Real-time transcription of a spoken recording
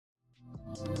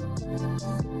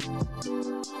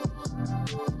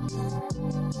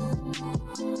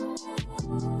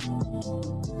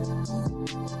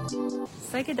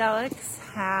Psychedelics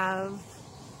have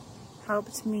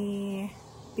helped me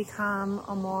become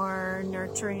a more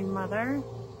nurturing mother,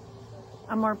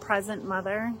 a more present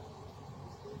mother,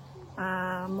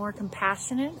 more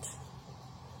compassionate,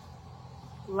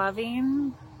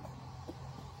 loving.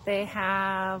 They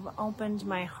have opened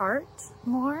my heart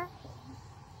more,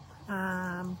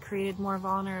 created more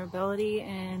vulnerability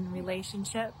in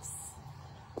relationships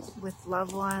with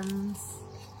loved ones.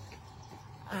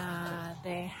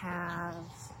 They have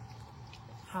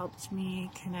helped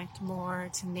me connect more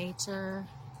to nature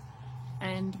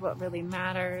and what really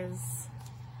matters.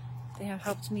 They have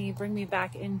helped me bring me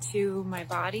back into my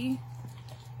body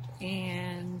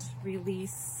and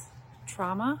release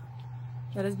trauma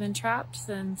that has been trapped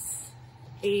since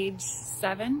age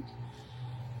 7.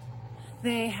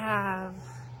 They have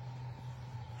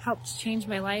helped change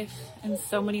my life in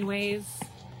so many ways,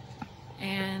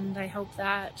 and I hope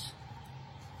that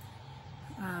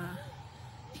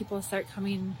people start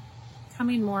coming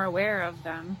more aware of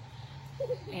them,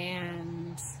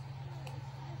 and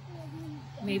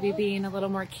maybe being a little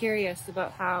more curious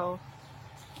about how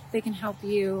they can help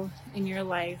you in your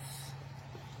life,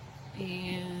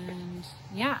 and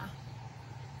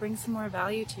bring some more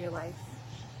value to your life,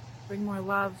 bring more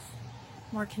love,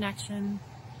 more connection,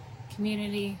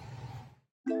 community.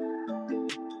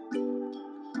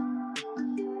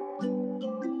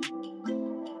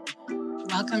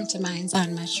 Welcome to Minds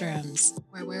on Mushrooms,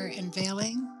 where we're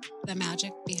unveiling the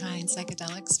magic behind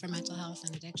psychedelics for mental health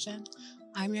and addiction.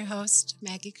 I'm your host,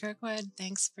 Maggie Kirkwood.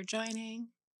 Thanks for joining.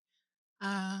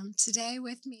 Today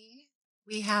with me,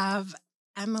 we have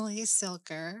Emilie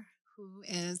Silker, who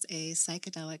is a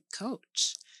psychedelic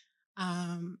coach.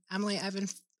 Emilie, I've been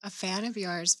a fan of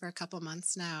yours for a couple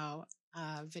months now.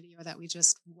 A video that we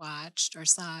just watched or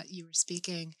saw you were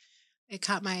speaking, it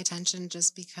caught my attention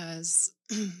just because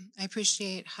I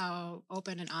appreciate how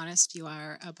open and honest you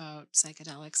are about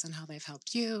psychedelics and how they've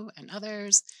helped you and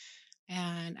others.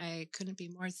 And I couldn't be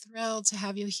more thrilled to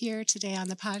have you here today on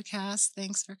the podcast.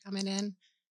 Thanks for coming in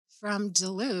from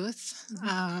Duluth.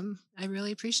 I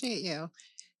really appreciate you.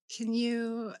 Can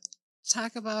you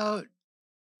talk about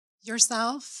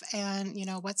yourself and,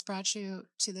 what's brought you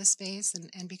to this space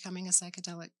and becoming a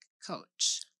psychedelic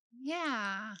coach?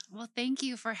 Yeah. Well, thank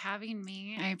you for having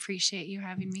me. I appreciate you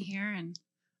having me here, and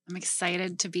I'm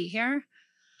excited to be here.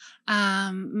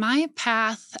 My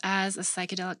path as a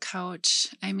psychedelic coach,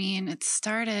 it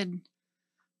started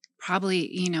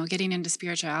probably, getting into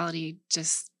spirituality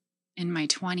just in my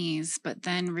 20s, but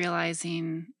then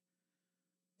realizing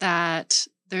that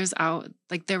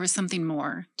there was something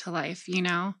more to life,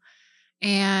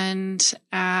 And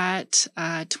at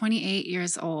 28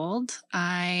 years old,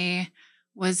 I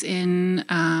was in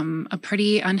a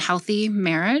pretty unhealthy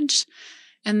marriage,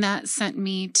 and that sent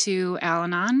me to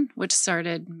Al-Anon, which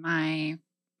started my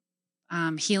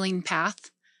healing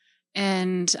path.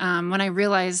 And when I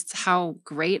realized how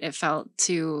great it felt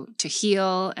to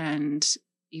heal and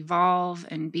evolve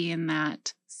and be in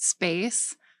that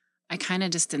space, I kind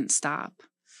of just didn't stop.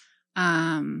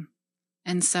 And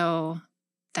so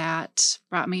that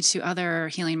brought me to other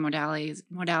healing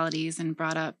modalities and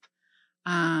brought up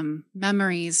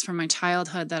memories from my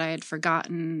childhood that I had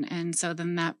forgotten. And so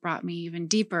then that brought me even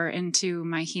deeper into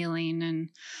my healing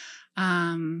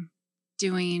and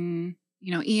doing,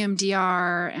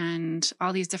 EMDR and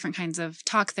all these different kinds of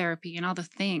talk therapy and all the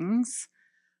things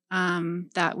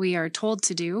that we are told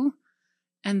to do.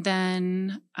 And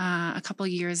then a couple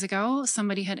of years ago,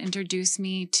 somebody had introduced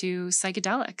me to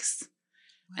psychedelics.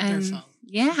 Wonderful.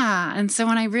 And so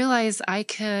when I realized I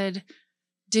could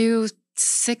do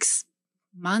 6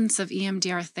 months of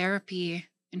EMDR therapy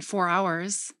in 4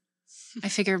 hours, I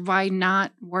figured, why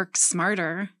not work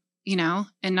smarter,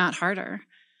 and not harder?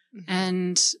 Mm-hmm.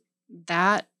 And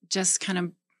that just kind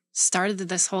of started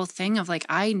this whole thing of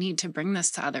I need to bring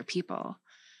this to other people.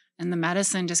 And the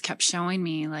medicine just kept showing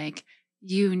me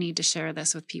you need to share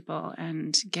this with people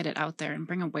and get it out there and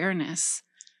bring awareness,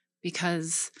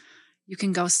 because you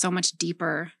can go so much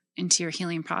deeper into your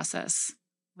healing process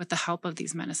with the help of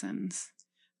these medicines.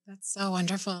 That's so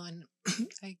wonderful. And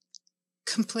I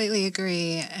completely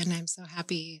agree. And I'm so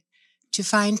happy to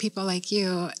find people like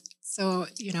you. So,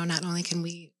 not only can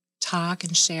we talk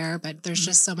and share, but there's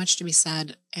just so much to be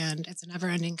said, and it's a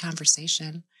never-ending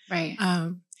conversation. Right.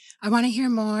 I want to hear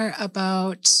more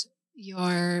about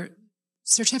your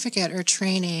certificate or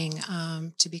training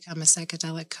to become a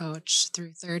psychedelic coach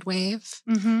through Third Wave.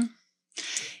 Mm-hmm.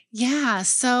 Yeah.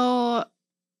 So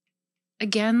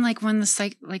again, like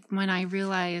when I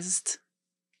realized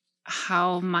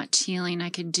how much healing I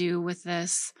could do with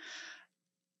this.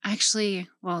 Actually,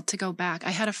 well, to go back, I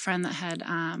had a friend that had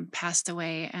passed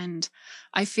away, and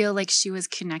I feel like she was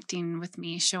connecting with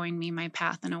me, showing me my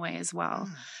path in a way as well.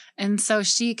 And so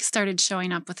she started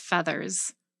showing up with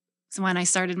feathers. So when I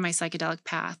started my psychedelic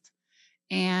path,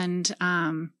 and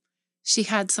she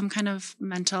had some kind of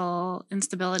mental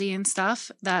instability and stuff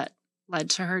that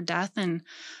led to her death. And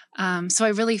so I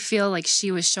really feel like she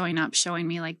was showing up, showing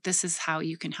me like, this is how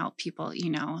you can help people,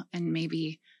 and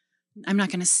maybe I'm not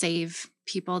going to save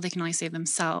people. They can only save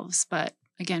themselves, but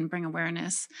again, bring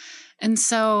awareness. And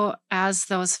so as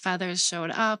those feathers showed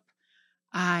up,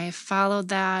 I followed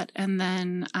that. And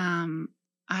then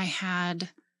I had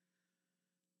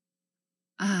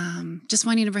just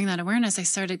wanting to bring that awareness. I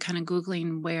started kind of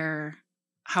Googling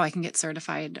how I can get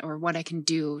certified or what I can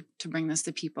do to bring this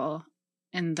to people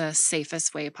in the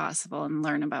safest way possible and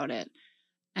learn about it.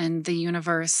 And the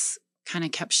universe kind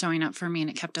of kept showing up for me, and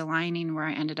it kept aligning where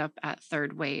I ended up at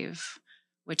Third Wave,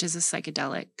 which is a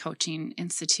psychedelic coaching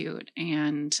institute.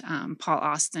 And Paul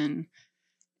Austin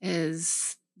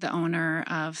is the owner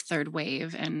of Third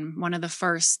Wave and one of the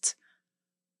first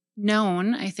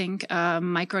known, I think,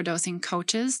 micro-dosing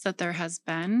coaches that there has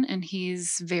been. And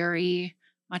he's very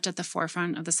much at the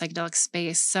forefront of the psychedelic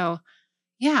space. So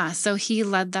he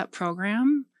led that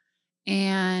program.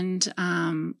 And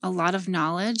a lot of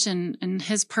knowledge, and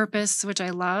his purpose, which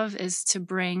I love, is to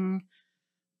bring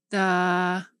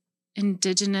the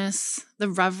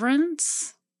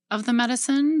reverence of the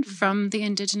medicine from the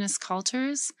indigenous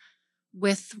cultures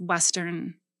with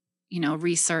Western,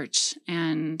 research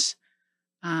and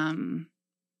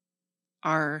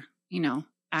our,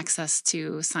 access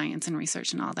to science and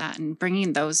research and all that, and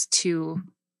bringing those two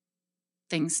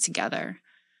things together.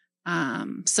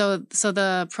 So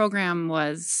the program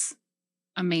was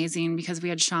amazing because we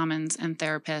had shamans and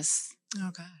therapists.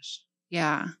 Oh gosh.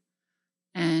 Yeah.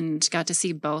 And got to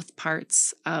see both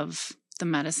parts of the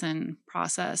medicine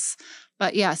process.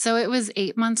 But yeah, so it was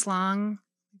 8 months long.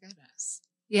 Goodness.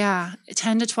 Yeah.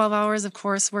 10 to 12 hours of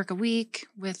coursework a week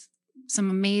with some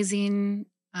amazing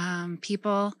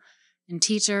people and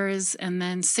teachers, and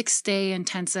then 6-day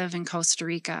intensive in Costa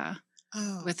Rica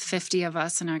with 50 of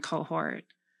us in our cohort,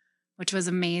 which was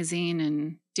amazing,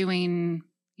 and doing,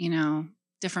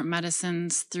 different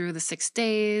medicines through the 6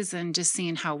 days and just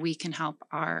seeing how we can help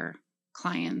our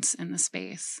clients in the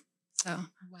space. So,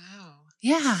 wow.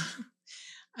 Yeah.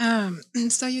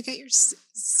 So you get your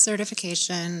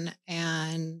certification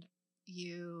and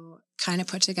you kind of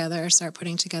start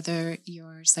putting together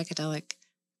your psychedelic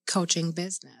coaching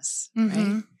business,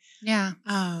 right? Yeah.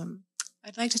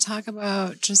 I'd like to talk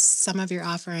about just some of your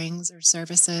offerings or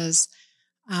services.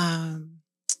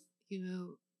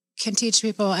 You can teach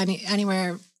people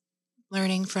anywhere,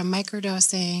 learning from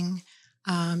microdosing.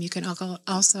 You can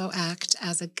also act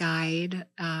as a guide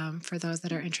for those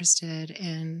that are interested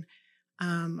in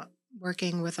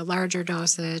working with a larger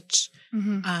dosage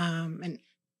and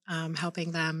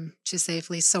helping them to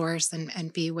safely source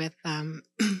and be with them.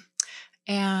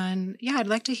 And yeah, I'd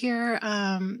like to hear,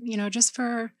 just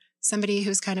for somebody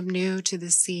who's kind of new to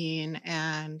the scene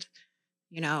and,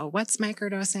 what's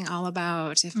microdosing all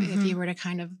about? If you were to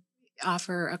kind of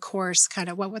offer a course, kind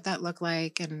of what would that look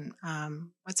like, and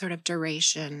what sort of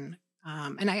duration?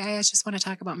 And I just want to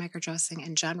talk about microdosing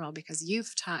in general, because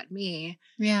you've taught me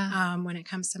when it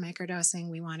comes to microdosing,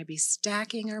 we want to be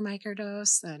stacking our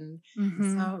microdose. And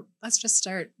so let's just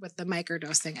start with the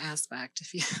microdosing aspect,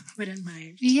 if you wouldn't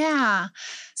mind. Yeah.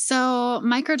 So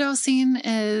microdosing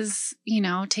is,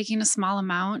 taking a small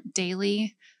amount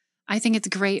daily. I think it's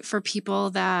great for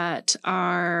people that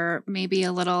are maybe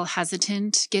a little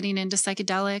hesitant getting into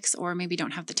psychedelics, or maybe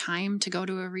don't have the time to go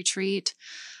to a retreat.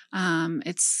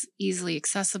 It's easily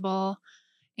accessible,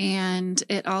 and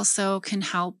it also can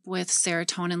help with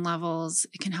serotonin levels.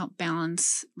 It can help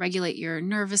regulate your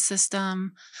nervous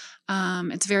system.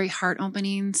 It's very heart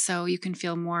opening, so you can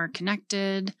feel more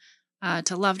connected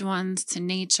to loved ones, to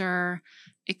nature.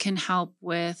 It can help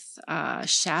with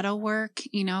shadow work,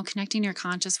 connecting your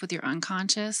conscious with your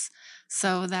unconscious,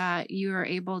 so that you are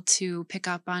able to pick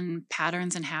up on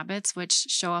patterns and habits which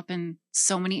show up in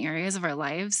so many areas of our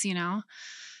lives,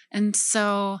 And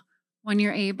so when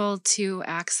you're able to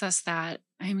access that,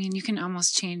 you can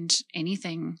almost change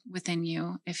anything within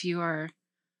you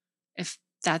if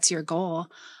that's your goal.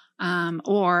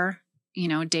 Or,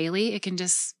 daily, it can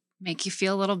just make you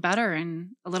feel a little better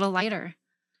and a little lighter.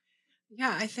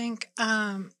 Yeah, I think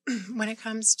when it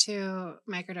comes to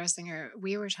microdosing, or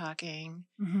we were talking,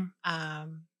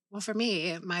 well, for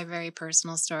me, my very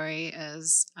personal story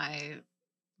is I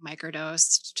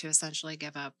microdosed to essentially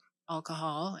give up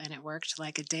alcohol, and it worked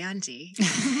like a dandy.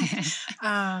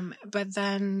 But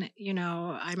then,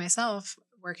 I myself,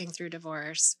 working through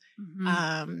divorce,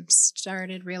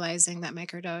 started realizing that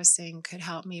microdosing could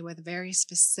help me with very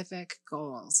specific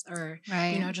goals, or,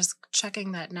 Right. just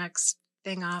checking that next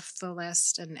thing off the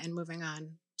list and moving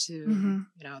on to,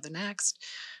 the next.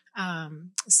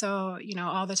 So,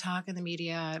 all the talk in the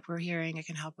media, we're hearing it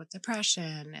can help with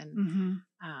depression and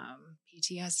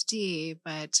PTSD,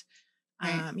 but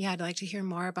Right. yeah, I'd like to hear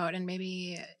more about, and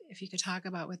maybe if you could talk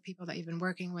about with people that you've been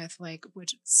working with, like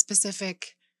which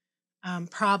specific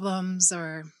problems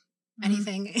or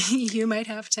anything you might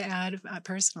have to add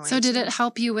personally. So did too. it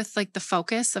help you with like the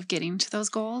focus of getting to those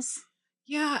goals?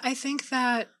 Yeah, I think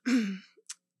that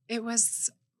it was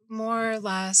more or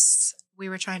less, we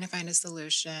were trying to find a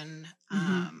solution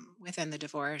within the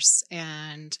divorce,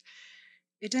 and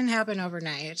it didn't happen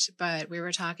overnight, but we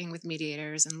were talking with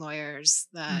mediators and lawyers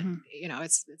that,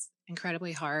 it's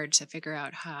incredibly hard to figure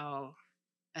out how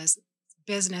as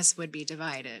business would be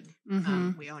divided.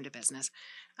 We owned a business.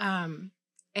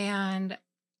 And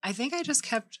I think I just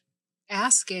kept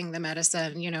asking the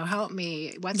medicine, help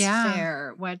me, what's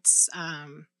fair, what's,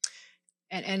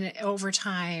 and over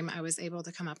time I was able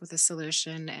to come up with a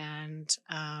solution, and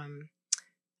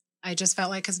I just felt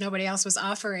like, because nobody else was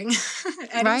offering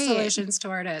any solutions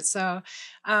toward it. So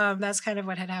that's kind of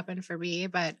what had happened for me.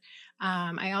 But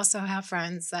I also have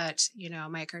friends that,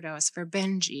 microdose for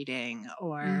binge eating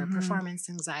or performance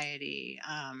anxiety.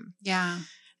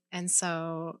 And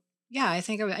so, yeah, I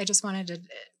think I just wanted to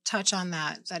touch on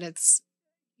that it's,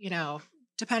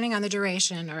 depending on the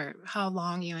duration or how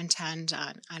long you intend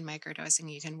on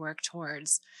microdosing, you can work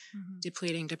towards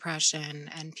depleting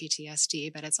depression and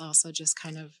PTSD, but it's also just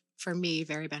kind of, for me,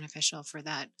 very beneficial for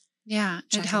that. Yeah,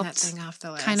 it helps that thing off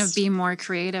the list. Kind of be more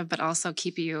creative, but also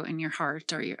keep you in your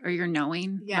heart or your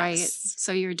knowing, right?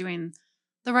 So you're doing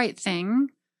the right thing,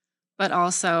 but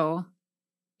also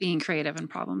being creative and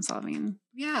problem solving.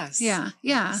 Yes.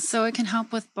 Yeah. So it can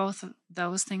help with both of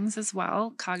those things as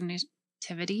well,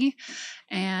 cognitivity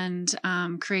and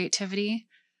creativity.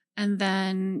 And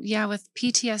then, with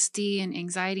PTSD and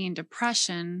anxiety and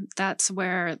depression, that's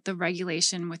where the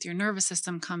regulation with your nervous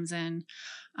system comes in,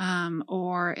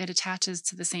 or it attaches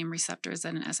to the same receptors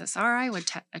that an SSRI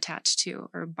would attach to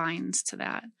or binds to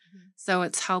that. So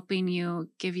it's helping you,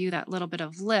 give you that little bit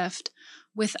of lift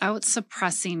without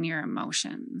suppressing your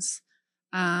emotions.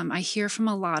 I hear from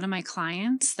a lot of my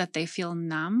clients that they feel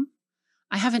numb.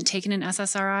 I haven't taken an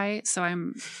SSRI, so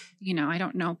I'm, I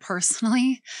don't know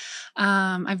personally.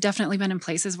 I've definitely been in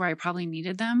places where I probably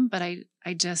needed them, but I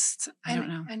don't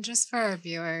know. And just for our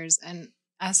viewers, an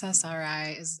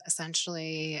SSRI is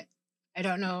essentially, I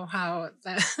don't know how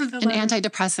an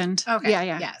antidepressant. Okay.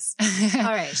 Yeah. Yes.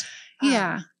 All right.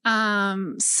 Yeah.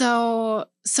 So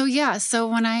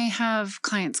when I have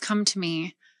clients come to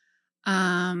me,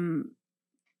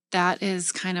 that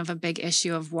is kind of a big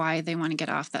issue of why they want to get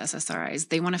off the SSRIs.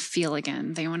 They want to feel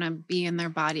again. They want to be in their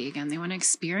body again. They want to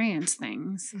experience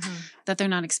things that they're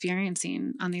not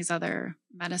experiencing on these other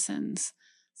medicines.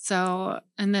 So,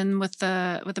 and then with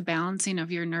the balancing of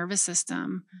your nervous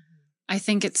system, I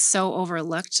think it's so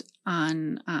overlooked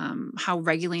on how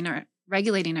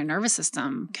regulating our nervous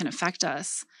system can affect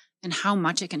us and how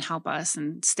much it can help us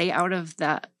and stay out of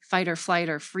that fight or flight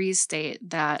or freeze state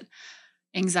that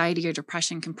anxiety or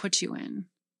depression can put you in.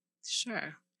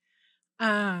 Sure.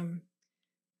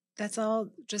 That's all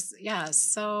just,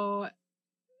 so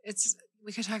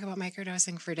we could talk about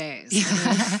microdosing for days.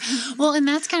 Well, and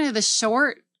that's kind of the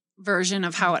short version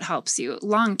of how it helps you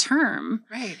long term.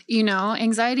 Right.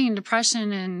 Anxiety and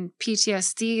depression and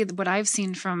PTSD, what I've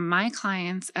seen from my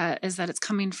clients is that it's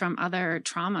coming from other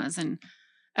traumas. And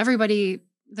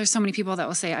there's so many people that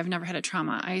will say, I've never had a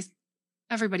trauma.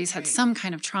 Everybody's had some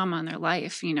kind of trauma in their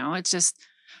life. It's just,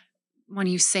 when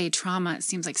you say trauma, it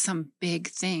seems like some big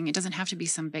thing. It doesn't have to be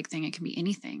some big thing. It can be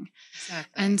anything.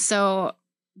 Exactly. And so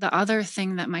the other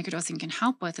thing that microdosing can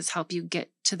help with is help you get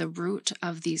to the root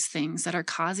of these things that are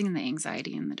causing the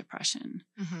anxiety and the depression.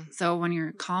 So when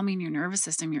you're calming your nervous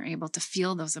system, you're able to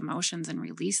feel those emotions and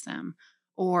release them,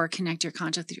 or connect your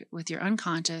conscious with your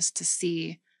unconscious to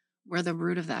see where the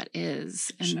root of that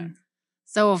is. And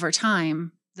so over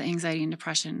time, the anxiety and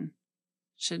depression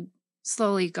should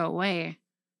slowly go away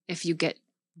if you get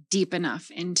deep enough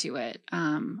into it.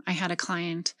 I had a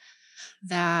client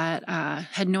that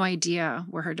had no idea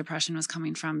where her depression was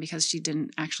coming from because she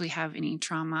didn't actually have any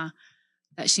trauma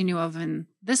that she knew of in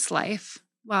this life.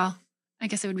 Well, I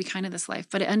guess it would be kind of this life,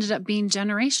 but it ended up being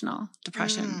generational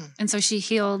depression. And so she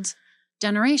healed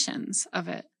generations of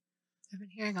it. I've been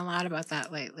hearing a lot about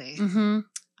that lately.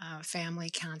 family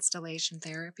constellation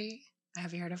therapy.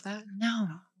 Have you heard of that? No.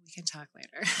 We can talk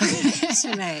later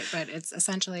tonight, but it's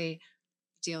essentially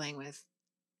dealing with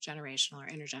generational or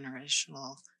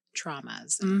intergenerational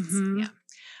traumas. And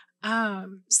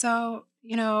Mm-hmm. So,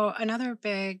 another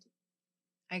big,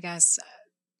 I guess,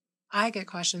 I get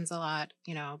questions a lot.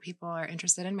 People are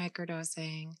interested in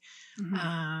microdosing.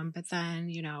 Mm-hmm. But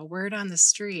then, word on the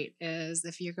street is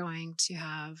if you're going to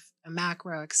have a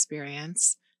macro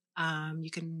experience, you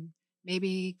can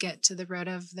maybe get to the root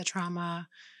of the trauma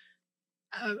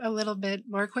a little bit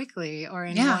more quickly or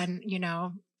in Yeah. one,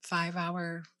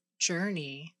 5-hour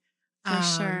journey. For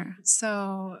sure.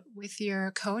 So with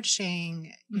your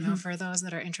coaching, Mm-hmm. for those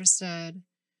that are interested,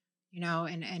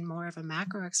 in more of a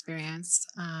macro experience,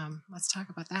 let's talk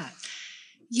about that.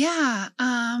 Yeah.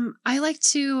 I like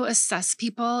to assess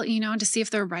people, to see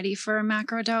if they're ready for a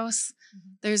macro dose. Mm-hmm.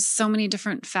 There's so many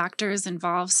different factors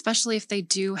involved, especially if they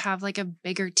do have like a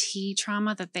bigger T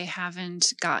trauma that they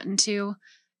haven't gotten to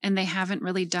and they haven't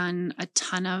really done a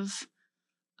ton of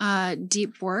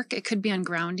deep work. It could be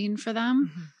ungrounding for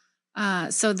them. Mm-hmm.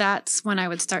 So that's when I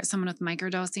would start someone with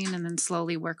microdosing and then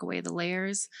slowly work away the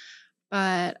layers.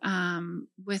 But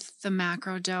with the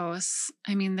macro dose,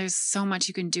 I mean, there's so much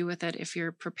you can do with it if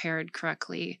you're prepared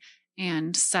correctly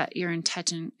and set your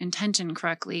intention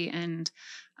correctly. And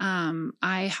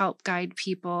I help guide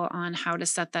people on how to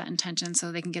set that intention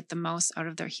so they can get the most out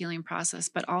of their healing process,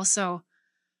 but also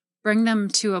bring them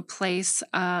to a place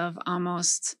of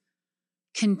almost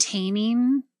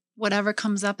containing whatever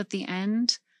comes up at the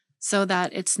end so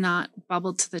that it's not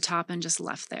bubbled to the top and just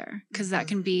left there, because that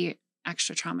can be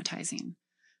extra traumatizing.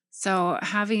 So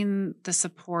having the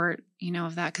support,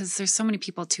 of that, because there's so many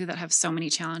people too that have so many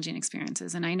challenging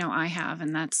experiences. And I know I have,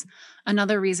 and that's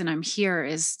another reason I'm here,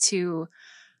 is to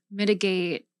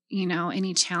mitigate,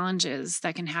 any challenges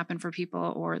that can happen for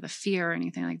people or the fear or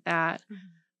anything like that,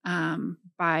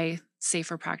 by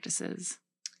safer practices.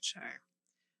 Sure.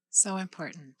 So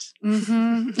important.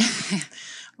 Mm-hmm.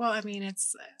 Well, I mean,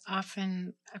 it's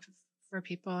often for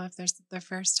people, if there's their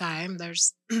first time,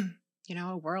 there's,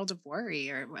 a world of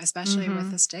worry, or especially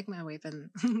with the stigma we've been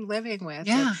living with.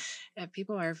 Yeah.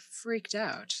 People are freaked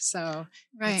out. So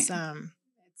Right.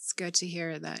 it's good to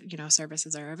hear that,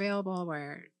 services are available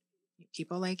where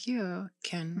people like you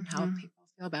can help people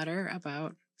feel better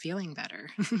about feeling better.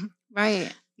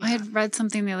 Right. Yeah. I had read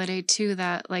something the other day too,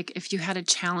 that like if you had a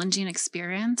challenging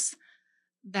experience,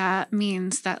 that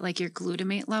means that like your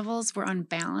glutamate levels were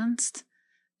unbalanced.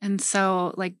 And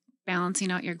so like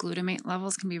balancing out your glutamate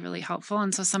levels can be really helpful.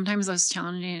 And so sometimes those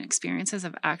challenging experiences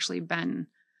have actually been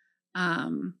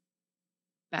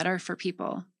better for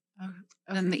people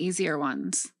than the easier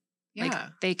ones. Yeah. Like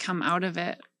they come out of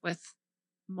it with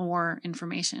more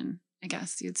information, I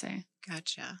guess you'd say.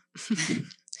 Gotcha.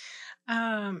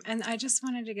 And I just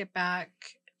wanted to get back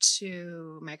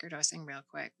to microdosing real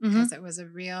quick, because it was a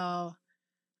real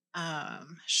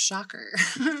shocker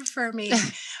for me,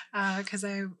 because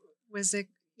I was,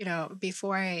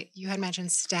 before you had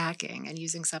mentioned stacking and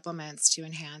using supplements to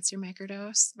enhance your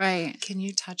microdose. Right. Can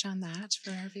you touch on that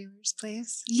for our viewers,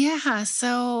 please? Yeah.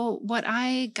 So what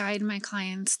I guide my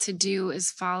clients to do is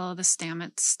follow the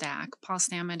Stamets stack. Paul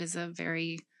Stamets is a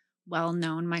very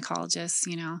well-known mycologist,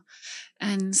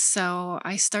 and so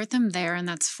I start them there, and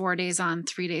that's 4 days on,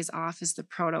 3 days off is the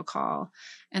protocol.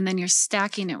 And then you're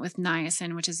stacking it with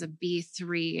niacin, which is a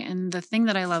B3. And the thing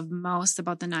that I love most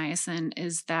about the niacin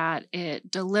is that it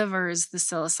delivers the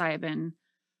psilocybin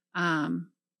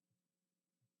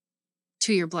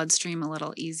to your bloodstream a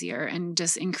little easier and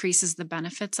just increases the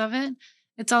benefits of it.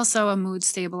 It's also a mood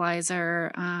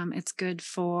stabilizer. It's good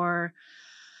for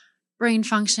brain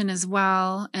function as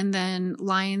well. And then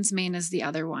lion's mane is the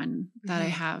other one that I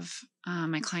have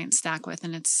my clients stack with.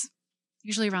 And it's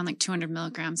usually around like 200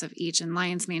 milligrams of each. And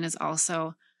lion's mane is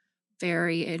also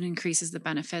it increases the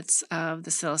benefits of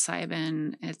the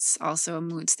psilocybin. It's also a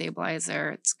mood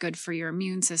stabilizer. It's good for your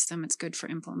immune system. It's good for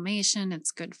inflammation. It's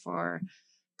good for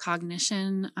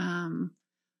cognition.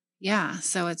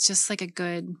 So it's just like a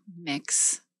good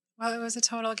mix. Well, it was a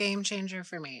total game changer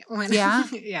for me. Yeah?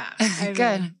 Yeah.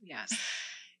 Good. Yes.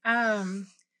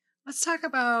 Let's talk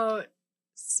about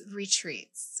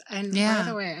retreats. And by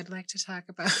the way, I'd like to talk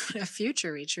about a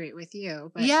future retreat with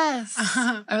you. But, yes.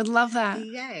 I would love that.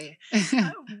 Yay.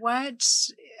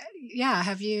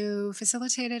 Have you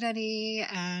facilitated any?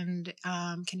 And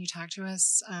can you talk to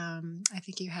us? I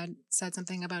think you had said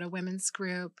something about a women's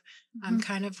group,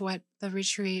 kind of what the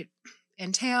retreat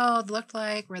entailed, looked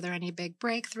like. Were there any big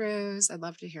breakthroughs? I'd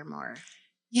love to hear more.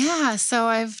 Yeah, so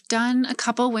I've done a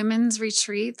couple women's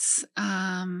retreats.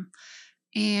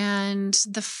 And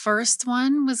the first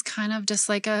one was kind of just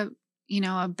like a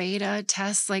beta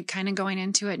test, like kind of going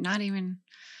into it, not even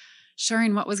sure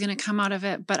what was going to come out of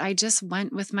it. But I just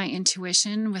went with my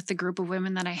intuition with the group of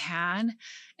women that I had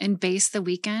and based the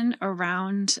weekend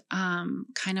around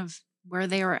kind of where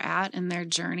they were at in their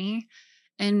journey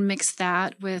and mixed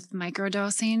that with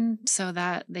microdosing so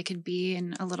that they could be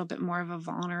in a little bit more of a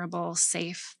vulnerable,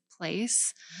 safe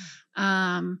place.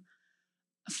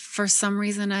 For some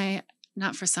reason,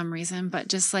 not for some reason, but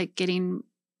just like getting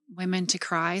women to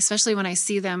cry, especially when I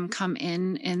see them come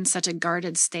in such a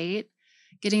guarded state,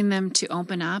 getting them to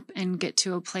open up and get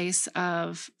to a place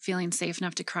of feeling safe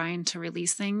enough to cry and to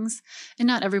release things. And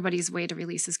not everybody's way to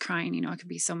release is crying. It could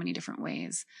be so many different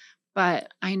ways.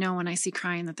 But I know when I see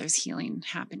crying that there's healing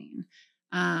happening.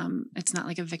 It's not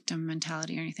like a victim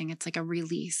mentality or anything. It's like a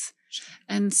release. Sure.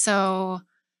 And so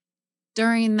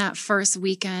during that first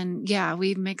weekend,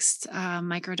 we mixed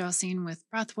microdosing with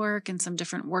breath work and some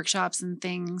different workshops and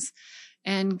things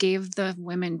and gave the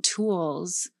women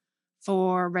tools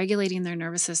for regulating their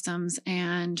nervous systems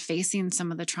and facing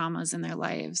some of the traumas in their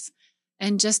lives.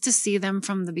 And just to see them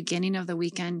from the beginning of the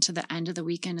weekend to the end of the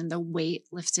weekend and the weight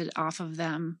lifted off of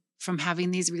them from having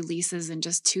these releases in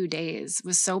just 2 days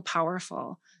was so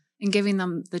powerful, and giving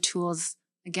them the tools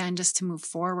again, just to move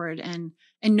forward and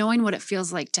knowing what it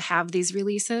feels like to have these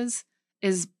releases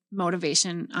is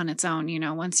motivation on its own.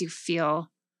 Once you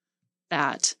feel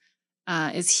that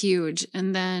is huge.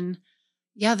 And then,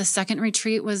 the second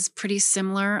retreat was pretty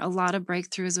similar. A lot of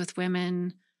breakthroughs with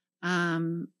women.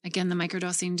 Again, the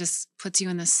microdosing just puts you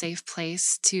in this safe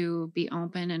place to be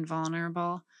open and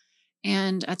vulnerable.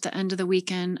 And at the end of the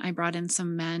weekend, I brought in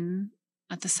some men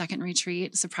at the second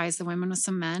retreat, surprised the women with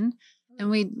some men. And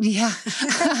what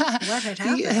had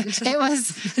happened? It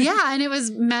was, and it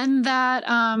was men that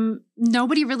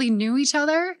nobody really knew each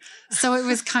other. So it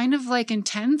was kind of like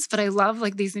intense, but I love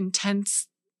like these intense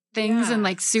things and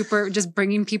like super just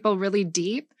bringing people really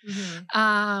deep.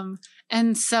 Mm-hmm.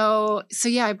 And so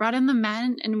I brought in the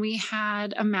men and we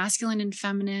had a masculine and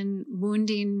feminine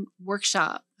wounding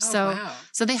workshop. So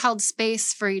they held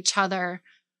space for each other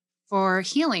for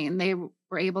healing. They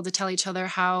were able to tell each other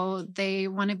how they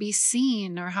want to be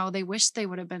seen or how they wish they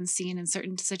would have been seen in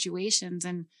certain situations.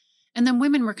 And then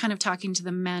women were kind of talking to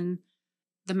the men,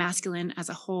 the masculine as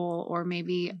a whole, or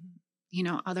maybe,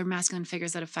 other masculine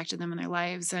figures that affected them in their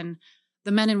lives. And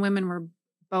the men and women were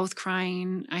both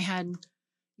crying. I had,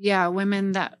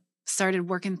 women that started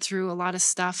working through a lot of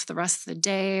stuff the rest of the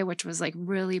day, which was like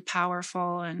really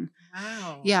powerful and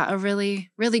a really,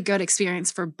 really good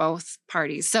experience for both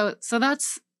parties. So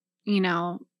that's,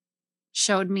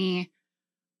 showed me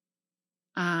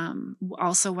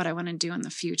also what I want to do in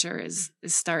the future is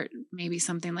start maybe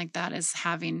something like that, is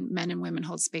having men and women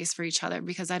hold space for each other,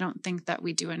 because I don't think that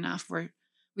we do enough.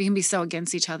 We can be so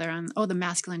against each other on, the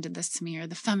masculine did this to me or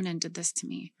the feminine did this to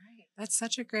me. Right. That's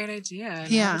such a great idea.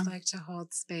 And I would like to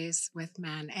hold space with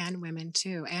men and women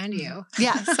too, and you.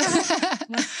 Yes.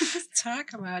 Let's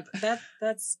talk about that.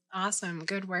 That's awesome.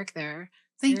 Good work there.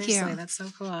 Thank Seriously, you. That's so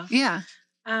cool. Yeah.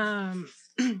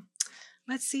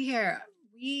 Let's see here.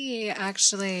 We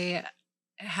actually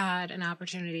had an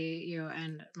opportunity, you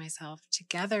and myself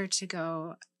together, to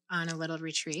go on a little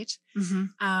retreat.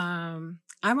 Mm-hmm.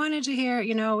 I wanted to hear,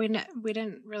 we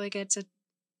didn't really get to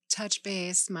touch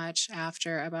base much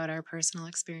after about our personal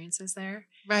experiences there.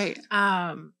 Right.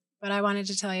 But I wanted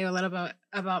to tell you a little bit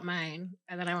about mine,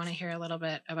 and then I want to hear a little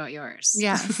bit about yours.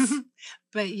 Yes.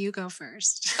 But you go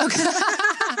first. Okay.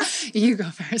 You go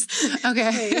first.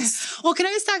 Okay. Please. Well, can I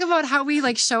just talk about how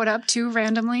we showed up too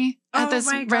randomly at this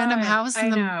random house in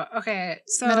the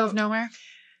middle of nowhere?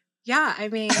 Yeah. I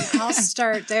mean, I'll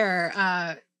start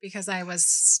there. Because I was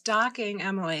stalking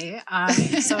Emily on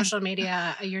social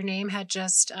media. Your name had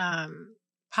just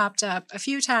popped up a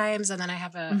few times. And then I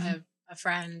have a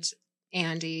friend,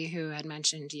 Andy, who had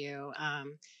mentioned you.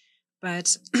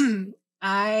 But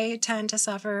I tend to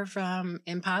suffer from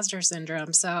imposter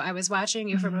syndrome. So I was watching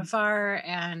you from afar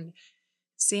and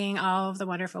seeing all of the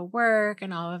wonderful work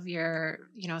and all of your,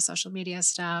 social media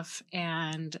stuff.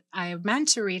 And I meant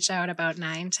to reach out about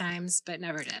 9 times, but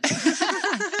never did.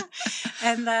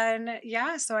 And then,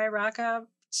 so I rock up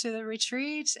to the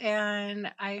retreat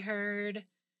and I heard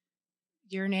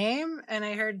your name and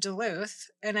I heard Duluth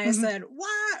and I said,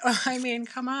 what? I mean,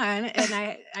 come on.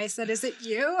 And I said, is it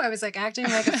you? I was acting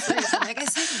like a freak. I'm like,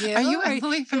 is it you? Are you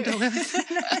Emily from Duluth?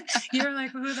 You were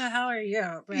like, who the hell are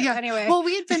you? But anyway. Well,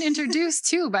 we had been introduced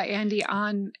too by Andy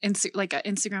on an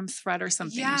Instagram thread or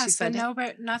something. Yeah, she said,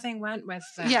 but nothing went with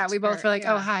that. Yeah, we both were like,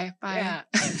 oh, hi, bye.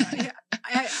 Yeah.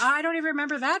 I don't even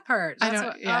remember that part. I'm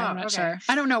not sure.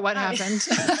 I don't know what happened.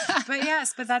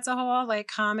 but that's a whole like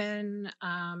common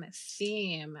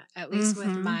theme, at least with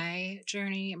my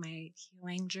journey, my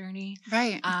healing journey.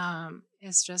 Right.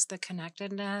 It's just the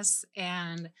connectedness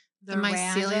and the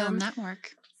mycelial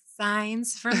network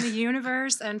signs from the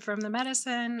universe and from the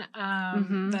medicine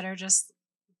that are just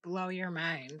blow your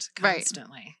mind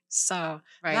constantly. Right. So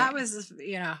that was,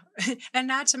 and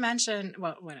not to mention,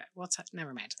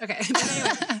 never mind. Okay. But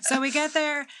anyway, so we get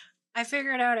there. I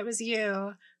figured out it was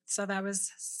you. So that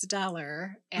was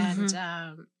stellar. And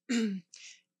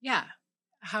yeah.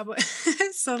 How about,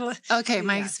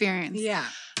 my experience. Yeah.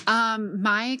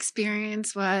 My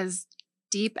experience was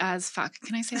deep as fuck.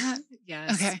 Can I say that?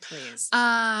 Yes. Okay. Please.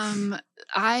 I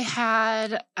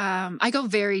go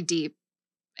very deep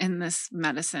in this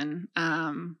medicine.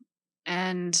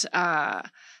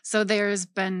 So there's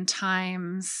been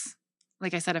times,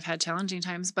 like I said, I've had challenging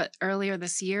times, but earlier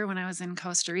this year when I was in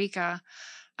Costa Rica,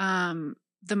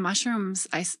 the mushrooms,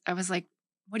 I was like,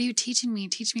 what are you teaching me?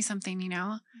 Teach me something,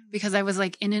 because I was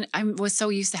like I was so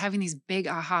used to having these big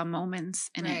aha moments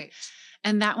in it.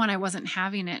 And that one, I wasn't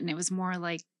having it. And it was more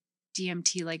like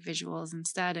DMT, like visuals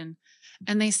instead. And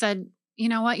they said, you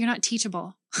know what? You're not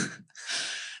teachable.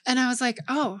 And I was like,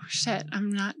 oh shit, I'm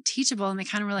not teachable. And they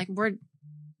kind of were like,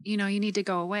 you need to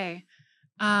go away.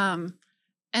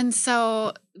 And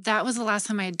so that was the last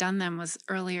time I had done them was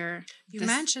earlier. You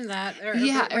mentioned that.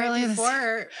 Earlier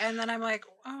before. And then I'm like,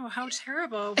 oh, how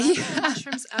terrible. Why would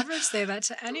mushrooms ever say that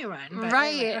to anyone? But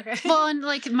right. Anyway, okay. Well, and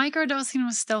like microdosing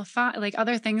was still fine. Like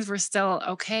other things were still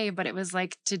okay, but it was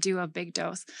like to do a big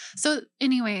dose. So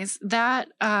anyways, that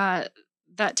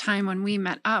time when we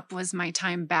met up was my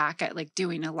time back at like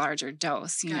doing a larger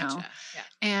dose, you know? Yeah.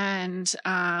 And,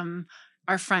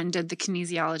 our friend did the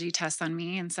kinesiology test on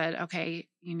me and said, okay,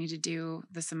 you need to do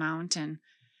this amount.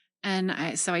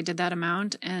 So I did that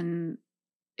amount, and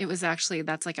it was actually,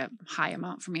 that's like a high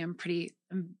amount for me. I'm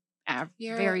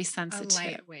very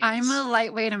sensitive. I'm a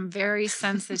lightweight. I'm very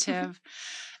sensitive.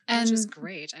 Which is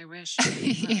great. I wish.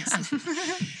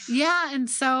 Yeah. And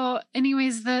so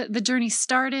anyways, the journey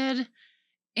started,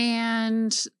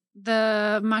 and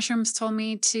the mushrooms told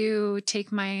me to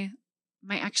take my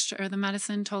extra, or the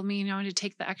medicine told me, to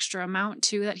take the extra amount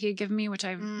too that he had given me, which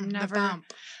I've never,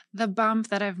 the bump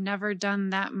that I've never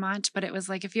done that much. But it was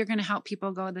like, if you're going to help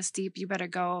people go this deep, you better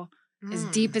go as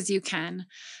deep as you can.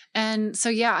 And so,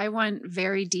 yeah, I went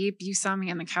very deep. You saw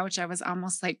me on the couch. I was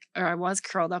almost like, or I was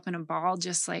curled up in a ball,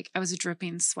 just like I was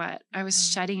dripping sweat. I was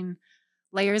shedding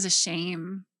layers of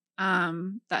shame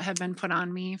that had been put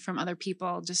on me from other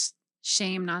people, just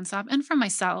shame nonstop, and from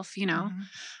myself,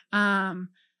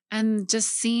 and just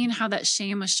seeing how that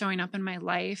shame was showing up in my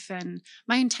life. And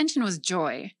my intention was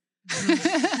joy. Well,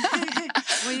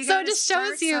 so it just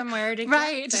shows you somewhere to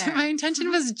get there. My intention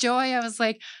was joy. I was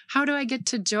like, how do I get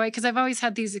to joy? Because I've always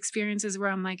had these experiences where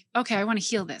I'm like, okay, I want to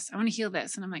heal this. And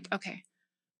I'm like, okay,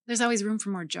 there's always room for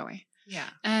more joy. Yeah.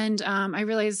 And I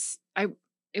realized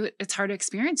it's hard to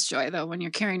experience joy though when you're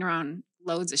carrying around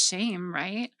loads of shame,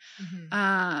 right?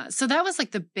 So that was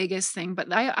like the biggest thing. But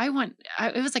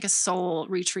it was like a soul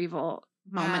retrieval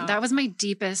moment. Wow. That was my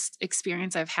deepest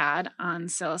experience I've had on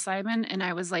psilocybin. And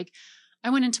I was like, I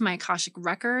went into my Akashic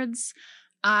records.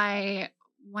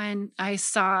 When I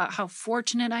saw how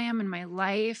fortunate I am in my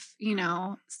life,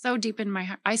 so deep in my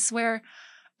heart, I swear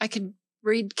I could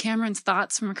read Cameron's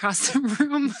thoughts from across the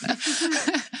room.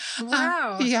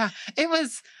 Wow. Yeah.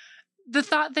 The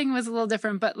thought thing was a little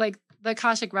different, but like the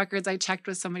Akashic records, I checked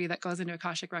with somebody that goes into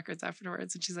Akashic records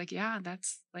afterwards. And she's like, yeah,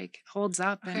 that's like holds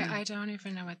up. Okay, I don't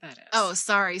even know what that is. Oh,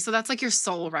 sorry. So that's like your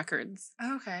soul records.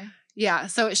 Okay. Yeah.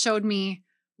 So it showed me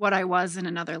what I was in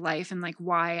another life and like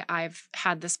why I've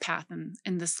had this path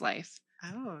in this life.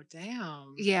 Oh,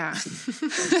 damn. Yeah.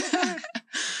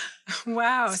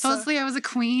 Wow. Supposedly I was a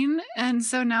queen. And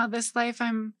so now this life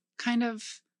I'm kind of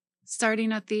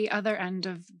starting at the other end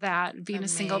of that, being a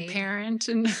single parent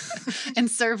and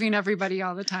serving everybody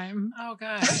all the time. Oh,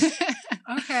 gosh.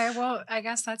 Okay. Well, I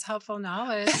guess that's helpful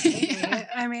knowledge. Yeah.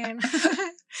 I mean,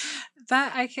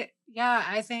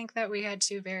 I think that we had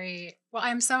two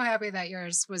I'm so happy that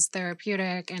yours was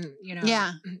therapeutic and,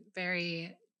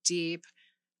 very deep.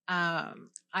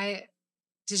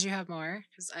 Did you have more?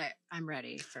 Because I'm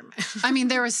ready for my. I mean,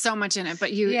 there was so much in it,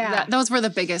 but those were the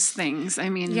biggest things. I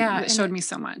mean, it showed me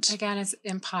so much. Again, it's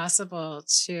impossible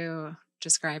to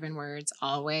describe in words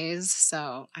always.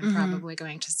 So I'm probably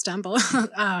going to stumble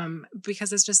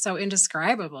because it's just so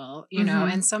indescribable,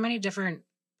 and so many different,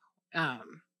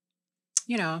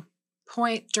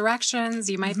 point directions.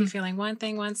 You might be feeling one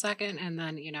thing 1 second, and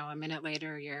then, a minute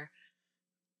later you're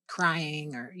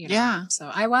crying or, Yeah.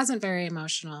 so I wasn't very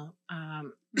emotional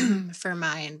for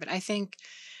mine, but I think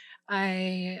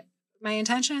my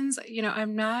intentions,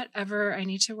 I'm not ever, I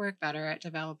need to work better at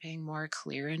developing more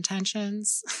clear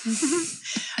intentions.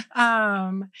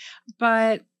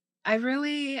 But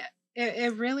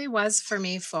it really was for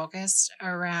me focused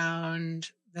around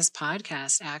this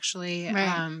podcast actually,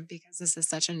 Right. because this is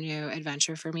such a new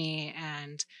adventure for me,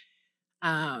 and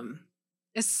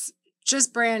it's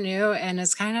just brand new, and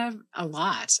it's kind of a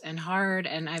lot and hard,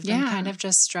 and I've been kind Yeah. of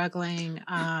just struggling.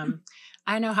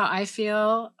 I know how I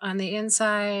feel on the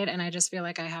inside, and I just feel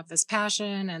like I have this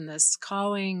passion and this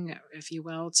calling, if you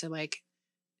will, to like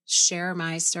share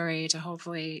my story, to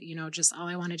hopefully, just all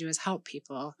I want to do is help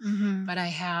people. Mm-hmm. But I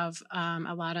have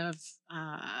a lot of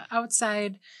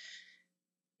outside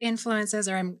influences,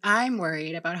 or I'm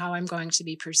worried about how I'm going to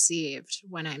be perceived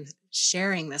when I'm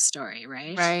sharing this story,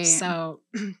 right? Right. So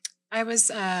I was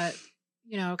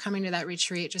coming to that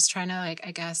retreat just trying to, like,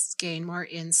 I guess, gain more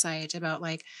insight about,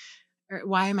 like, or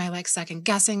why am I like second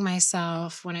guessing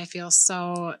myself when I feel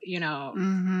so,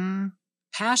 Mm-hmm.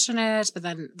 passionate, but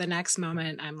then the next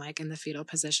moment I'm like in the fetal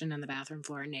position in the bathroom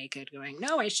floor naked going,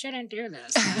 no, I shouldn't do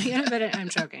this. But I'm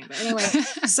joking. But anyway,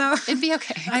 so It'd be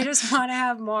okay. I just want to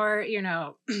have more,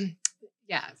 yeah,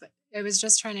 it was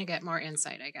just trying to get more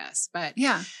insight, I guess. But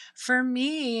Yeah. for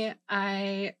me,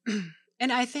 I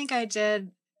think I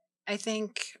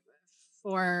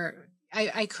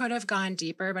could have gone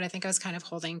deeper, but I think I was kind of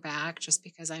holding back just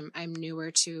because I'm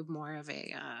newer to more of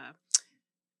a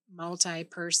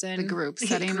multi-person The group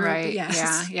setting, group, right?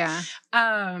 yes. Yeah.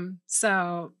 Yeah.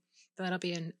 So that'll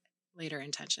be a later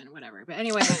intention, whatever. But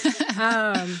anyway,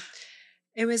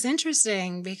 it was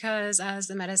interesting because as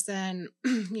the medicine,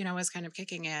 was kind of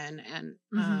kicking in, and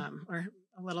or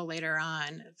a little later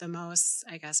on, the most,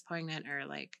 I guess, poignant or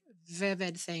like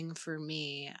vivid thing for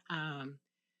me,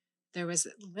 there was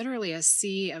literally a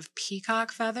sea of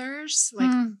peacock feathers,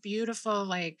 like beautiful,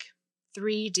 like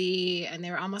 3D, and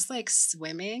they were almost like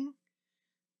swimming.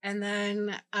 And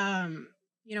then, on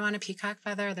a peacock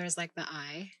feather, there's like the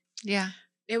eye. Yeah.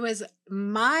 It was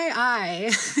my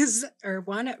eyes, or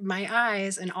one of my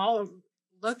eyes, and all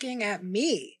looking at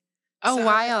me. Oh, So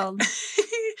wild.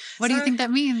 What do you think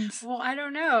that means? Well, I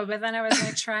don't know. But then I was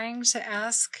like trying to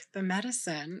ask the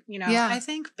medicine, Yeah. I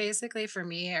think basically for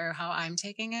me, or how I'm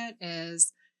taking it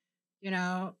is,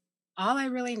 all I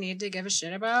really need to give a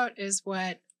shit about is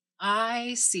what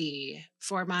I see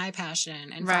for my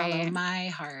passion, and follow my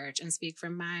heart, and speak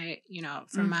from my,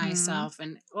 from myself,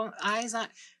 and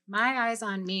my eyes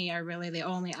on me are really the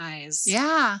only eyes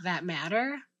that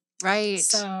matter. Right.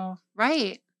 So,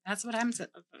 that's what I'm saying.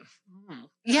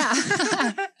 Yeah.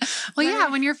 Well, yeah,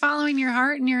 when you're following your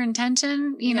heart and your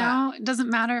intention, it doesn't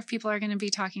matter if people are going to be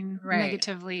talking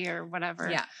negatively or whatever.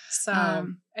 Yeah. So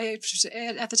at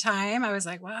the time I was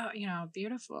like, wow,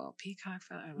 beautiful peacock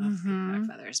feather. I love peacock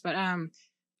feathers. But,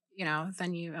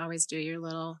 then you always do your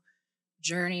little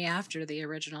journey after the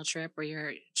original trip where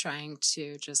you're trying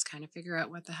to just kind of figure out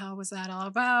what the hell was that all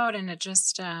about. And it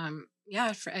just, to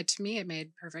me, it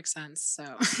made perfect sense. So,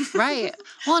 right.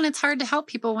 Well, and it's hard to help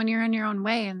people when you're in your own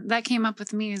way. And that came up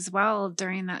with me as well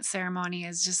during that ceremony,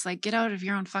 is just like, get out of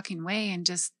your own fucking way and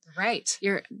just,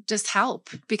 just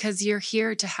help, because you're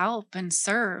here to help and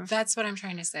serve. That's what I'm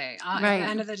trying to say. At the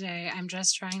end of the day, I'm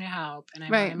just trying to help, and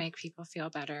I want to make people feel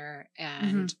better.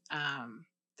 And,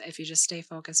 if you just stay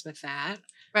focused with that,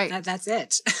 that's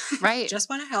it. Right. Just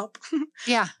want to help.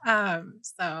 Yeah.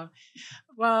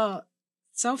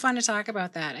 So fun to talk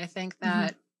about that. I think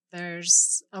that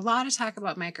there's a lot of talk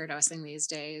about microdosing these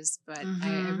days, but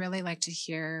I really like to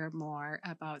hear more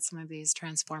about some of these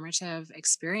transformative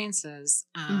experiences,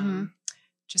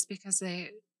 just because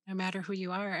no matter who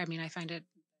you are, I mean, I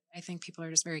think people are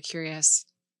just very curious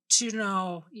to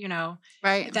know,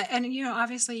 that, and,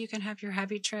 obviously you can have your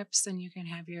heavy trips, and you can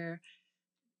have your,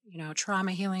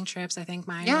 trauma healing trips. I think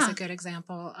mine was a good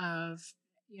example of,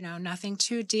 nothing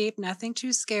too deep, nothing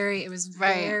too scary. It was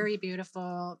very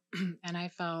beautiful, and I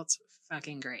felt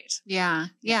fucking great. Yeah.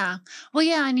 Yeah. Well,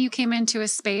 yeah. And you came into a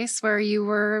space where you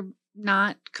were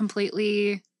not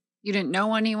completely, you didn't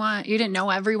know anyone, you didn't know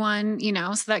everyone,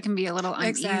 so that can be a little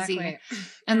uneasy. Exactly.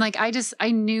 And like,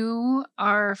 I knew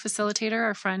our facilitator,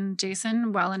 our friend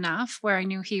Jason, well enough where I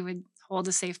knew he would hold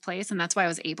a safe place. And that's why I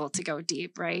was able to go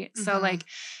deep. Right. So like,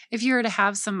 if you were to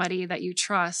have somebody that you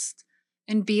trust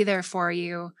and be there for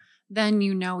you, then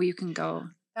you can go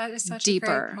that is such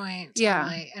deeper. a great point. Yeah.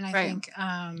 Totally. And I think,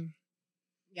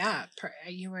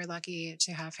 you were lucky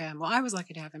to have him. Well, I was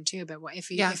lucky to have him too. But if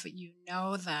you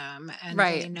know them and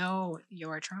Right. they know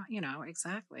your trauma,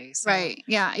 exactly. So. Right.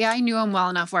 Yeah. Yeah. I knew him well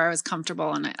enough where I was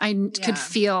comfortable, and I could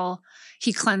feel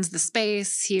he cleansed the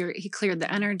space. He cleared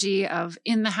the energy of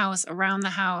in the house, around the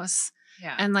house.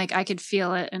 Yeah. And like I could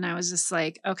feel it, and I was just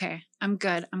like, okay, I'm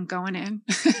good. I'm going in.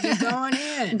 You're going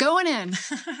in. Going in.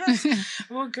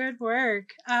 Well, good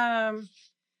work.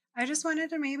 I just wanted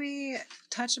to maybe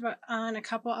touch on a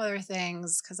couple other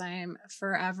things because I am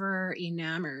forever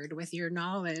enamored with your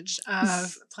knowledge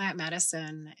of plant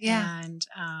medicine. Yeah. And,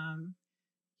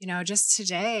 just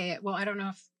today, well, I don't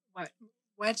know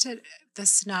what did the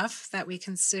snuff that we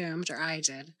consumed, or I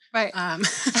did. Right.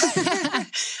 I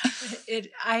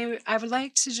would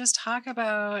like to just talk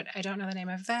about, I don't know the name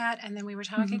of that. And then we were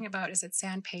talking about, is it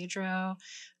San Pedro?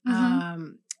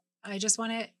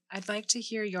 I'd like to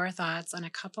hear your thoughts on a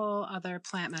couple other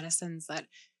plant medicines that,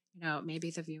 maybe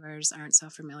the viewers aren't so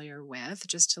familiar with,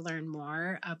 just to learn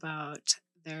more about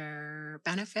their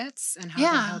benefits and how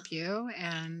they help you.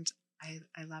 And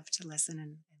I love to listen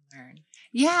and learn.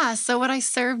 Yeah. So what I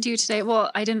served you today, well,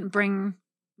 I didn't bring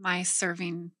my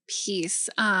serving piece,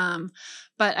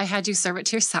 but I had you serve it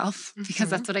to yourself because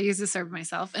that's what I use to serve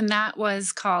myself. And that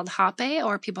was called hape,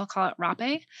 or people call it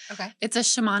rape. Okay. It's a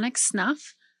shamanic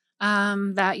snuff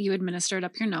that you administered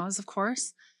up your nose, of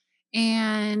course.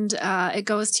 And it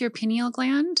goes to your pineal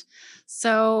gland.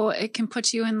 So it can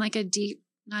put you in like a deep,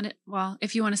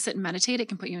 if you want to sit and meditate, it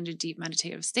can put you into a deep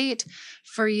meditative state.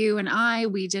 For you and I,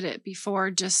 we did it before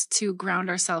just to ground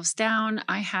ourselves down.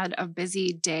 I had a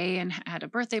busy day and had a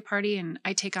birthday party, and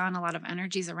I take on a lot of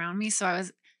energies around me. So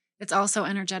it's also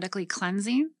energetically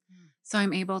cleansing. So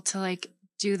I'm able to like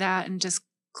do that and just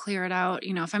clear it out.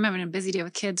 If I'm having a busy day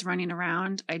with kids running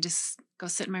around, I just go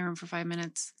sit in my room for 5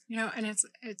 minutes. And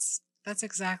that's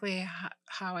exactly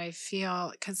how I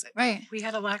feel, because we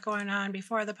had a lot going on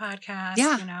before the podcast,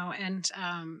 and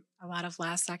a lot of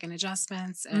last second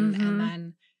adjustments. And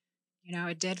then,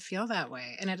 it did feel that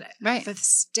way. And the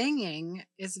stinging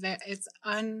it's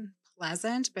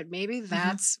unpleasant, but maybe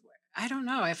that's, I don't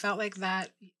know. I felt like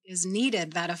that is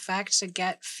needed, that effect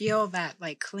to feel that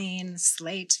like clean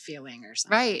slate feeling or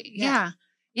something. Right. Yeah.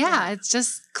 It's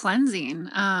just cleansing.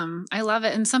 I love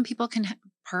it. And some people can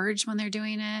purge when they're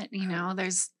doing it.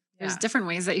 There's different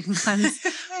ways that you can cleanse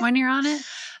when you're on it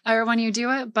or when you do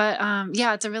it. But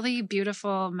it's a really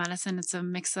beautiful medicine. It's a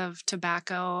mix of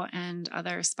tobacco and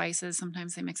other spices.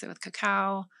 Sometimes they mix it with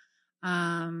cacao,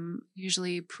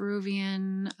 usually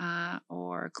Peruvian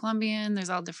or Colombian. There's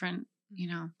all different,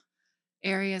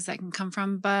 areas that can come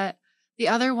from. But the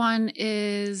other one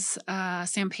is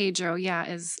San Pedro,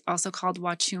 is also called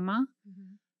Wachuma.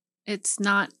 It's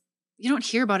not, you don't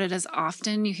hear about it as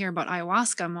often. You hear about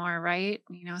ayahuasca more, right?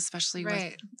 Especially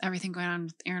with everything going on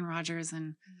with Aaron Rodgers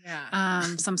and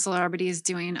some celebrities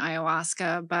doing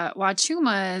ayahuasca. But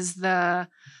Wachuma is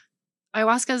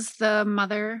ayahuasca is the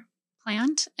mother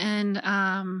plant and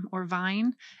or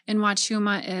vine, and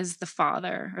Wachuma is the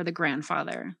father or the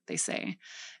grandfather, they say.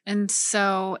 And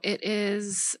so it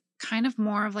is kind of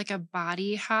more of like a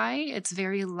body high. It's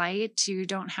very light. You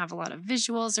don't have a lot of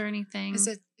visuals or anything. Is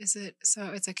it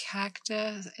so it's a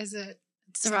cactus? Is it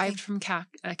derived from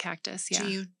a cactus? Yeah.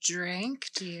 Do you drink?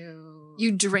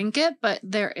 You drink it, but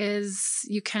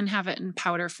you can have it in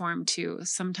powder form too.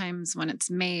 Sometimes when it's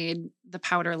made, the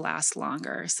powder lasts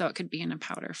longer. So it could be in a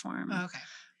powder form. Oh, okay.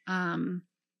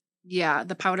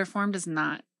 The powder form does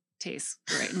not taste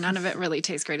great. None of it really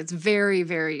tastes great. It's very,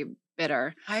 very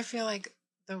bitter. I feel like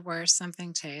the worse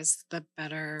something tastes, the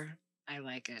better I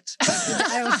like it.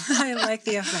 I like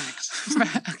the effect.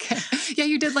 Right, okay. Yeah,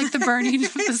 you did like the burning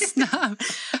of the snuff.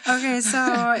 Okay,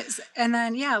 so, and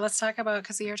then, let's talk about,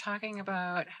 because you're talking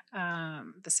about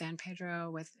the San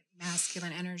Pedro with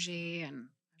masculine energy and...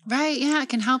 Right, yeah, it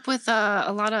can help with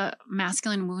a lot of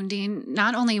masculine wounding.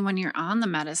 Not only when you're on the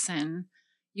medicine,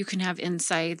 you can have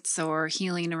insights or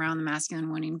healing around the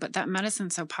masculine wounding, but that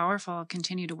medicine's so powerful, it'll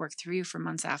continue to work through you for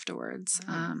months afterwards,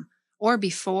 or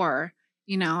before.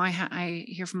 I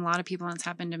hear from a lot of people, and it's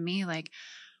happened to me, like,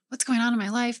 what's going on in my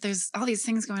life? There's all these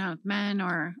things going on with men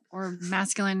or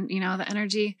masculine, the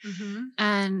energy.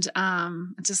 And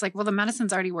it's just like, well, the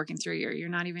medicine's already working through you. You're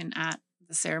not even at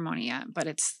the ceremony yet, but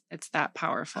it's that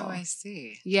powerful. Oh, I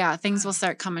see. Yeah, things will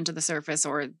start coming to the surface,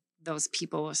 or those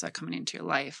people will start coming into your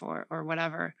life or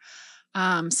whatever.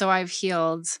 So I've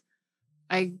healed.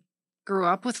 I grew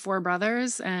up with 4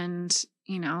 brothers, and,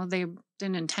 they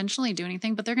didn't intentionally do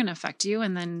anything, but they're going to affect you.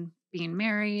 And then being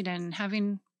married and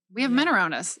we have men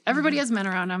around us. Everybody has men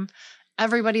around them.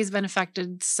 Everybody's been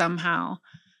affected somehow.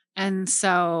 And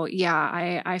so,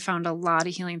 yeah, I found a lot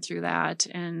of healing through that.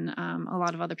 And a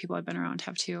lot of other people I've been around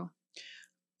have too.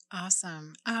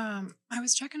 Awesome. I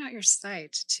was checking out your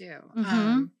site too.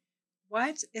 Mm-hmm.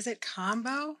 What is it?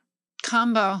 Combo?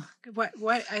 Combo.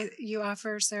 You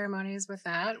offer ceremonies with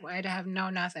that? I have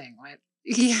nothing. What?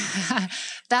 Yeah,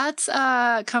 that's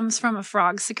comes from a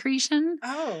frog secretion.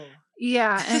 Oh.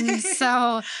 Yeah, and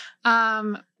so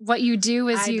what you do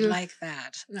is I'd like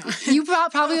that. No. You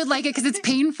probably would like it because it's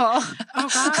painful. Oh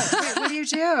God! Wait, what do you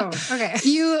do? Okay.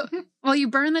 You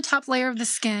burn the top layer of the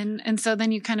skin, and so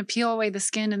then you kind of peel away the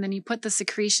skin, and then you put the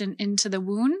secretion into the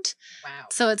wound. Wow!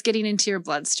 So it's getting into your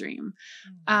bloodstream.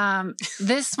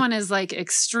 This one is like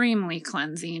extremely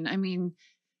cleansing. I mean,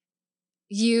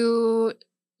 you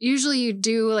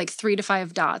do like 3 to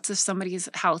 5 dots if somebody's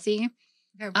healthy.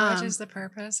 Okay, what is the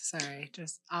purpose? Sorry,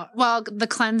 the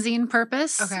cleansing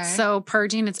purpose. Okay. So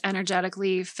purging, it's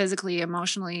energetically, physically,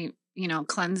 emotionally,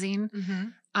 cleansing.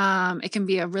 Mm-hmm. It can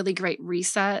be a really great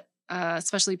reset,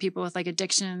 especially people with like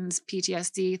addictions,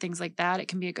 PTSD, things like that. It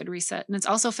can be a good reset. And it's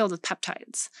also filled with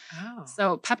peptides. Oh.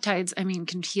 So peptides, I mean,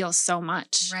 can heal so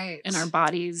much in our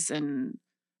bodies and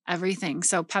everything.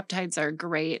 So peptides are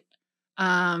great.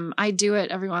 I do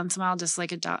it every once in a while, just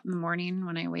like a dot in the morning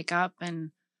when I wake up and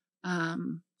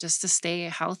just to stay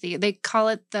healthy. They call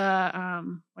it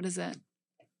the what is it?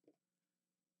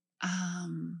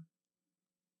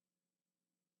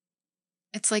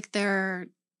 It's like their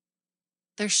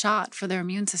shot for their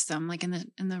immune system, like in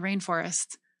the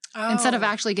rainforest. Oh, instead of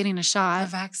actually getting a shot. A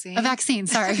vaccine,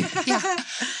 sorry. Yeah.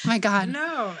 My God.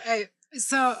 No.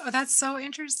 So that's so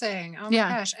interesting. Oh my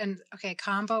gosh. And okay,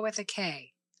 combo with a K.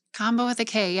 Combo with a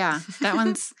K, yeah. That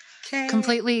one's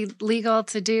completely legal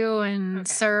to do and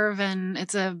serve, and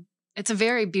it's a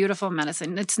very beautiful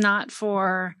medicine. It's not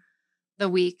for the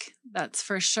weak, that's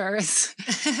for sure.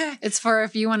 It's for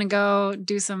if you want to go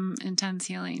do some intense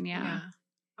healing. Yeah.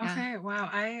 Okay. Wow.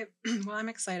 I'm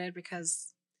excited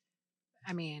because,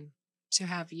 I mean, to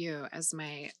have you as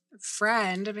my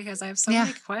friend because I have so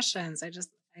many questions.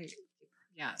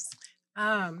 Yes.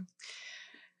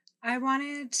 I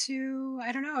wanted to,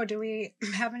 I don't know, do we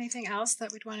have anything else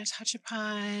that we'd want to touch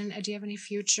upon? Do you have any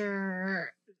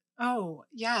future? Oh,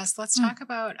 yes. Let's talk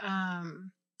about,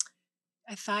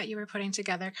 I thought you were putting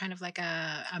together kind of like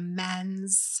a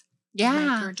men's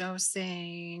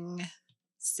microdosing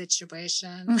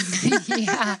situation.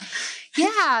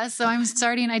 Yeah. So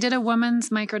I did a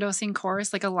women's microdosing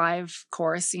course, like a live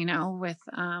course, with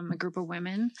a group of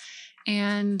women.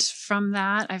 And from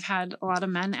that, I've had a lot of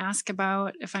men ask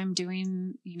about if I'm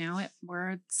doing, it where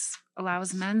it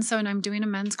allows men. So, and I'm doing a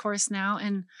men's course now.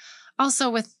 And also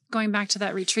with going back to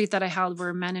that retreat that I held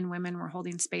where men and women were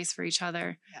holding space for each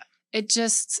other, it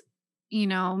just,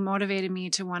 motivated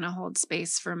me to want to hold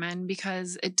space for men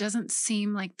because it doesn't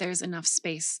seem like there's enough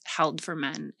space held for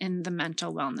men in the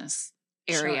mental wellness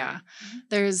area. Sure.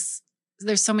 There's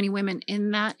so many women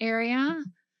in that area.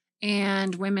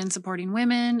 And women supporting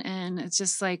women. And it's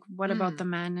just like, what about the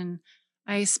men? And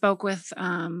I spoke with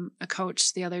a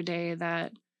coach the other day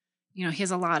that, he has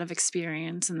a lot of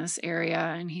experience in this area.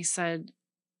 And he said,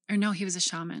 or no, he was a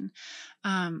shaman.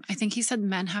 I think he said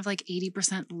men have like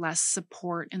 80% less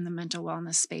support in the mental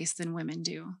wellness space than women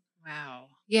do. Wow.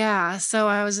 Yeah. So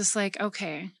I was just like,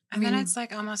 okay. Then it's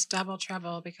like almost double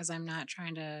trouble because I'm not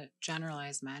trying to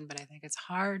generalize men, but I think it's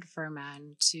hard for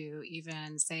men to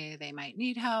even say they might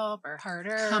need help or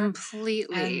harder.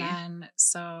 Completely. And then,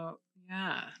 so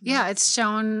yeah. Yeah. It's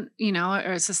shown,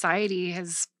 or society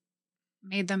has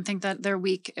made them think that they're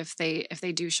weak if they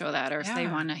do show that, or if they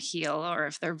want to heal, or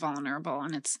if they're vulnerable.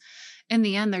 And it's, in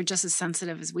the end, they're just as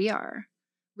sensitive as we are.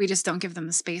 We just don't give them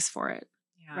the space for it.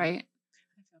 Yeah. Right.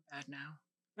 I feel bad now.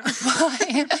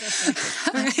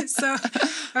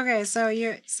 So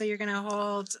you're gonna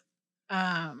hold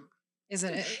is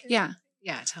it yeah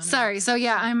tell me. Sorry, so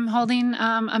I'm holding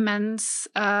a men's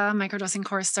microdosing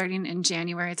course starting in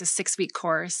January. It's a 6-week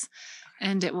course,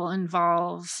 and it will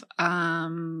involve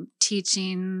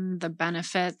teaching the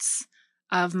benefits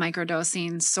of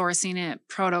microdosing, sourcing it,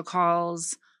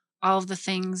 protocols, all of the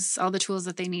things, all the tools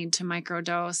that they need to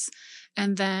microdose.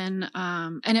 And then,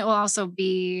 and it will also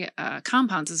be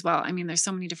compounds as well. I mean, there's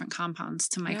so many different compounds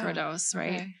to microdose,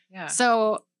 right? Okay. Yeah.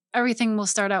 So everything will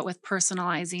start out with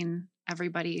personalizing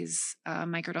everybody's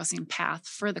microdosing path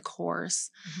for the course.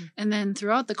 Mm-hmm. And then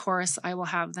throughout the course, I will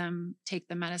have them take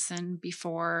the medicine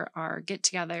before our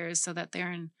get-togethers so that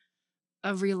they're in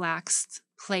a relaxed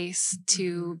place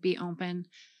to be open.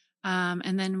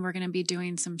 And then we're going to be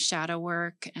doing some shadow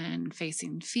work and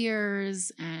facing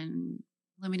fears and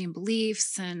limiting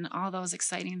beliefs and all those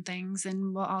exciting things.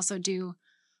 And we'll also do,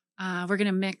 we're going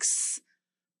to mix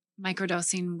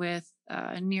microdosing with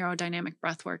neurodynamic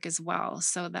breath work as well,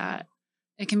 so that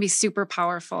it can be super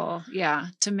powerful. Yeah.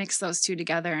 To mix those two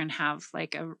together and have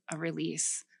like a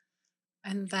release.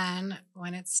 And then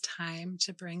when it's time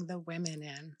to bring the women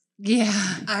in, Yeah.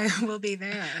 I will be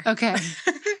there. Okay.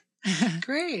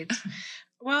 Great.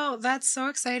 Well, that's so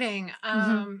exciting.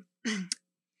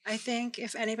 I think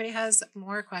if anybody has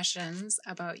more questions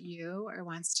about you or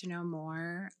wants to know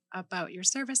more about your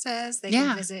services, they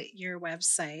can visit your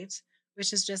website,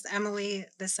 which is just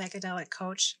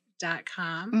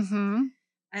EmilieThePsychedelicCoach.com.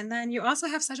 And then you also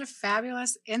have such a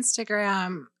fabulous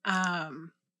Instagram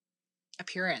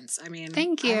appearance. I mean,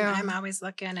 thank you. I'm always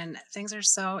looking, and things are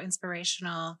so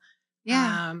inspirational.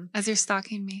 Yeah. As you're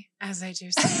stalking me. As I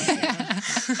do stalk you.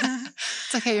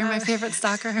 It's okay. You're my favorite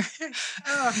stalker.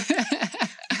 Oh,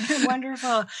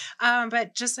 wonderful.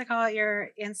 But just to call it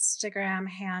your Instagram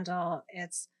handle,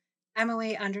 it's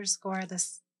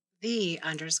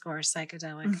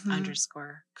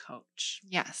Emily_the_psychedelic_coach.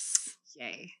 Yes.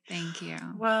 Yay. Thank you.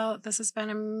 Well, this has been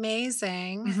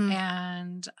amazing.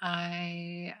 And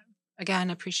I, again,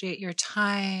 appreciate your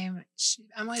time.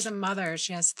 Emily's a mother.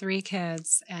 She has 3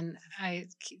 kids. And I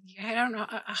don't know.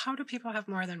 How do people have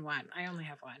more than one? I only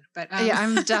have one. But yeah,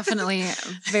 I'm definitely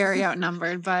very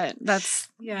outnumbered, but that's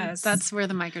where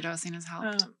the microdosing has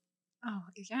helped.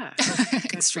 Yeah.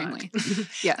 Extremely.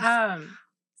 Yes.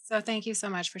 So thank you so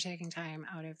much for taking time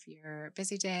out of your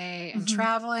busy day and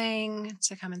traveling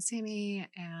to come and see me.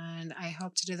 And I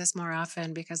hope to do this more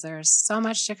often because there's so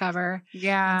much to cover.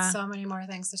 Yeah. And so many more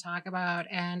things to talk about.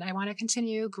 And I want to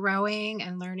continue growing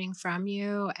and learning from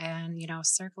you and,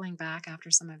 circling back after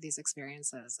some of these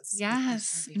experiences.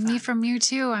 Yes. Me from you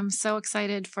too. I'm so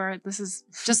excited this is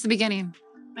just the beginning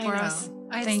for us.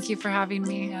 Thank you for having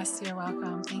me. Yes, you're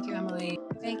welcome. Thank you, Emily.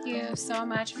 Thank you so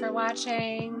much for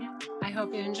watching. I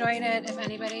hope you enjoyed it. If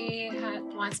anybody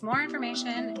wants more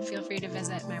information, feel free to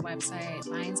visit my website,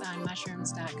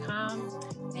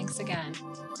 mindsonmushrooms.com. Thanks again.